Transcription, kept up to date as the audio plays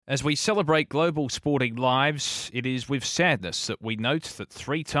As we celebrate global sporting lives, it is with sadness that we note that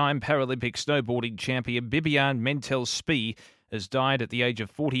three-time Paralympic snowboarding champion Bibian Mentel-Spee has died at the age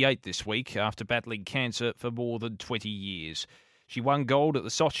of 48 this week after battling cancer for more than 20 years. She won gold at the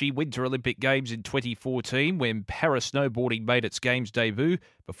Sochi Winter Olympic Games in 2014 when para-snowboarding made its Games debut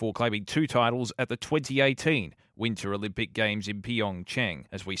before claiming two titles at the 2018 Winter Olympic Games in Pyeongchang.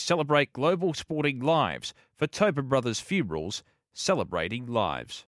 As we celebrate global sporting lives for Tobin Brothers Funerals, celebrating lives.